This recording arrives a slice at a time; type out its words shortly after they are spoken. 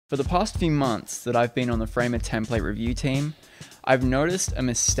For the past few months that I've been on the Framer template review team, I've noticed a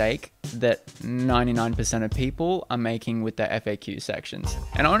mistake that 99% of people are making with their FAQ sections.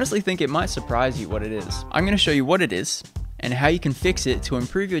 And I honestly think it might surprise you what it is. I'm going to show you what it is and how you can fix it to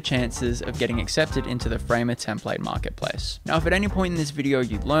improve your chances of getting accepted into the Framer template marketplace. Now, if at any point in this video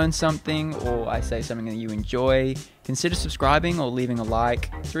you learn something or I say something that you enjoy, consider subscribing or leaving a like.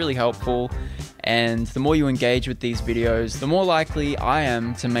 It's really helpful. And the more you engage with these videos, the more likely I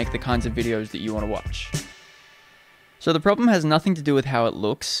am to make the kinds of videos that you want to watch. So the problem has nothing to do with how it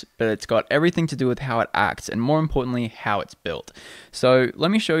looks, but it's got everything to do with how it acts, and more importantly, how it's built. So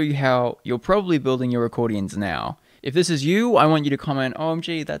let me show you how you're probably building your accordions now. If this is you, I want you to comment,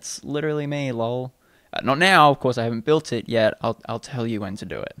 OMG, that's literally me, lol. Not now, of course I haven't built it yet, I'll tell you when to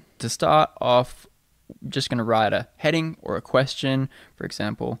do it. To start off, I'm just gonna write a heading or a question. For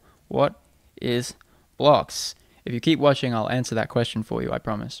example, what is blocks? If you keep watching, I'll answer that question for you, I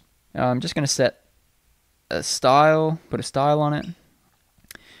promise. I'm just gonna set a style, put a style on it.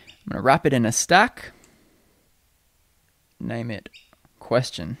 I'm gonna wrap it in a stack, name it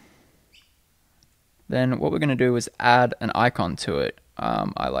question. Then what we're going to do is add an icon to it.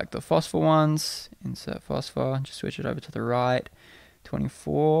 I like the phosphor ones. Insert phosphor, just switch it over to the right.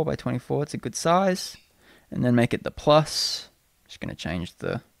 24 by 24, it's a good size. And then make it the plus. Just going to change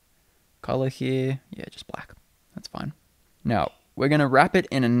the color here. Yeah, just black. That's fine. Now, we're going to wrap it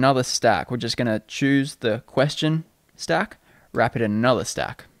in another stack. We're just going to choose the question stack, wrap it in another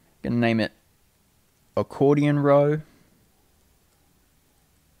stack. Going to name it accordion row.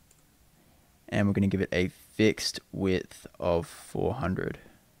 And we're going to give it a fixed width of 400.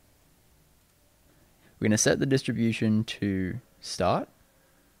 We're going to set the distribution to start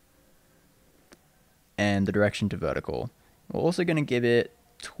and the direction to vertical. We're also going to give it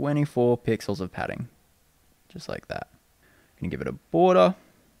 24 pixels of padding, just like that. We're going to give it a border.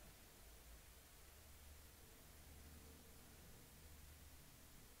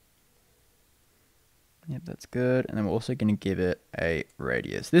 Yep, that's good. And then we're also going to give it a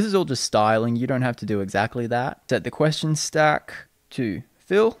radius. This is all just styling. You don't have to do exactly that. Set the question stack to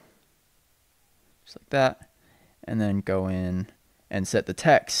fill, just like that. And then go in and set the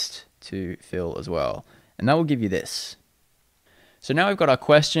text to fill as well. And that will give you this. So now we've got our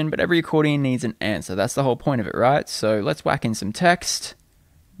question, but every accordion needs an answer. That's the whole point of it, right? So let's whack in some text.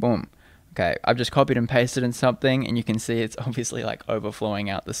 Boom. Okay, I've just copied and pasted in something, and you can see it's obviously like overflowing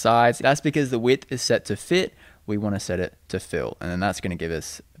out the sides. That's because the width is set to fit. We want to set it to fill, and then that's going to give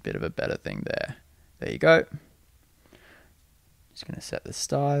us a bit of a better thing there. There you go. Just going to set the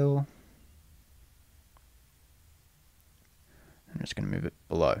style. I'm just going to move it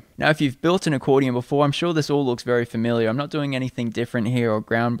below. Now, if you've built an accordion before, I'm sure this all looks very familiar. I'm not doing anything different here or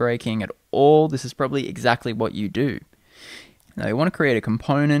groundbreaking at all. This is probably exactly what you do. Now, you want to create a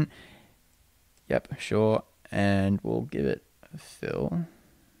component. Yep, sure, and we'll give it a fill.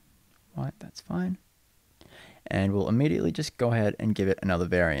 White, that's fine. And we'll immediately just go ahead and give it another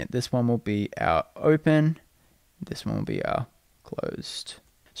variant. This one will be our open. This one will be our closed.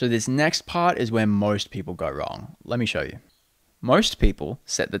 So this next part is where most people go wrong. Let me show you. Most people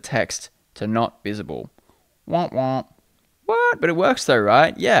set the text to not visible. Womp womp. What? But it works though,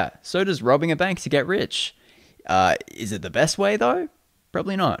 right? Yeah, so does robbing a bank to get rich. Is it the best way though?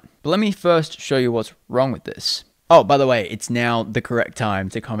 Probably not. But let me first show you what's wrong with this. Oh, by the way, it's now the correct time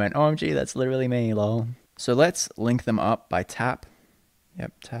to comment, OMG, that's literally me, lol. So let's link them up by tap.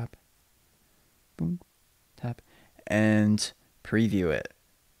 Yep, tap. Boom, tap. And preview it.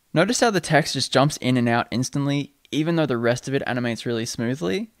 Notice how the text just jumps in and out instantly, even though the rest of it animates really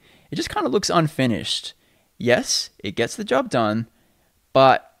smoothly. It just kind of looks unfinished. Yes, it gets the job done,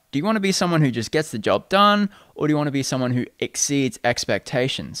 but do you want to be someone who just gets the job done, or do you want to be someone who exceeds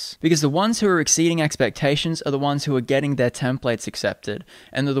expectations? Because the ones who are exceeding expectations are the ones who are getting their templates accepted,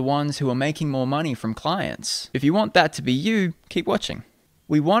 and they're the ones who are making more money from clients. If you want that to be you, keep watching.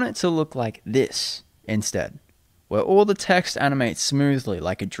 We want it to look like this instead, where all the text animates smoothly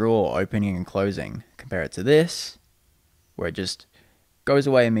like a drawer opening and closing. Compare it to this, where it just goes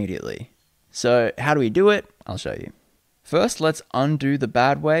away immediately. So how do we do it? I'll show you. First, let's undo the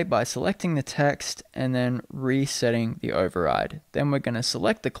bad way by selecting the text and then resetting the override. Then we're going to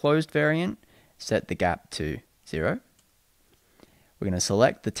select the closed variant, set the gap to 0. We're going to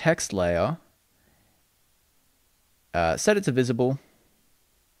select the text layer, set it to visible,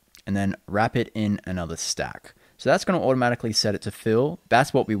 and then wrap it in another stack. So that's going to automatically set it to fill.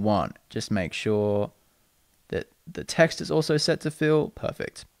 That's what we want. Just make sure that the text is also set to fill.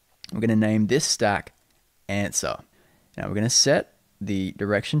 Perfect. We're going to name this stack answer. Now we're going to set the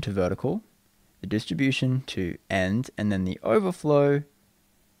direction to vertical, the distribution to end, and then the overflow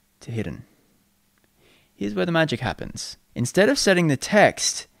to hidden. Here's where the magic happens. Instead of setting the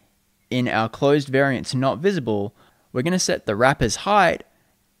text in our closed variant to not visible, we're going to set the wrapper's height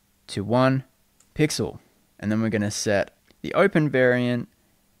to 1 pixel. And then we're going to set the open variant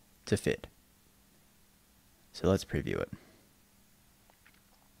to fit. So let's preview it.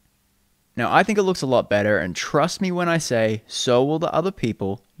 Now I think it looks a lot better, and trust me when I say, so will the other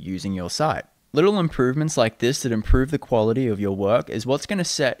people using your site. Little improvements like this that improve the quality of your work is what's going to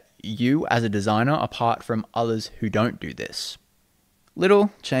set you as a designer apart from others who don't do this.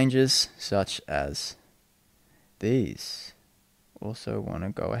 Little changes such as these. Also want to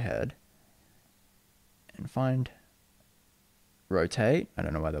go ahead and find rotate. I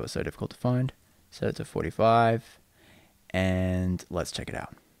don't know why that was so difficult to find. Set it to 45 and let's check it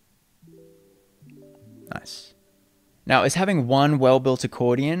out. Nice. Now, is having one well-built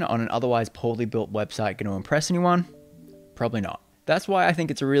accordion on an otherwise poorly built website going to impress anyone? Probably not. That's why I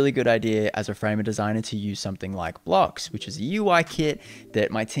think it's a really good idea as a framer designer to use something like Blocks, which is a UI kit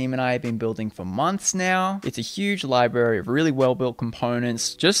that my team and I have been building for months now. It's a huge library of really well-built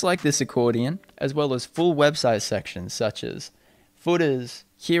components, just like this accordion, as well as full website sections such as footers,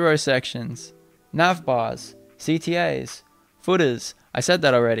 hero sections, nav bars, CTAs, footers. I said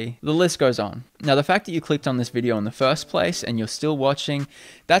that already. The list goes on. Now, the fact that you clicked on this video in the first place and you're still watching,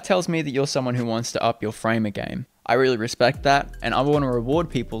 that tells me that you're someone who wants to up your framer game. I really respect that, and I want to reward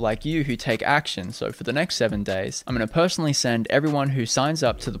people like you who take action. So for the next 7 days, I'm going to personally send everyone who signs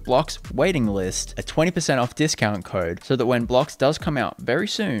up to the Blocks waiting list a 20% off discount code so that when Blocks does come out very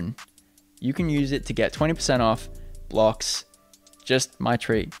soon, you can use it to get 20% off Blocks. Just my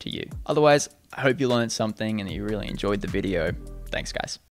treat to you. Otherwise, I hope you learned something and that you really enjoyed the video. Thanks, guys.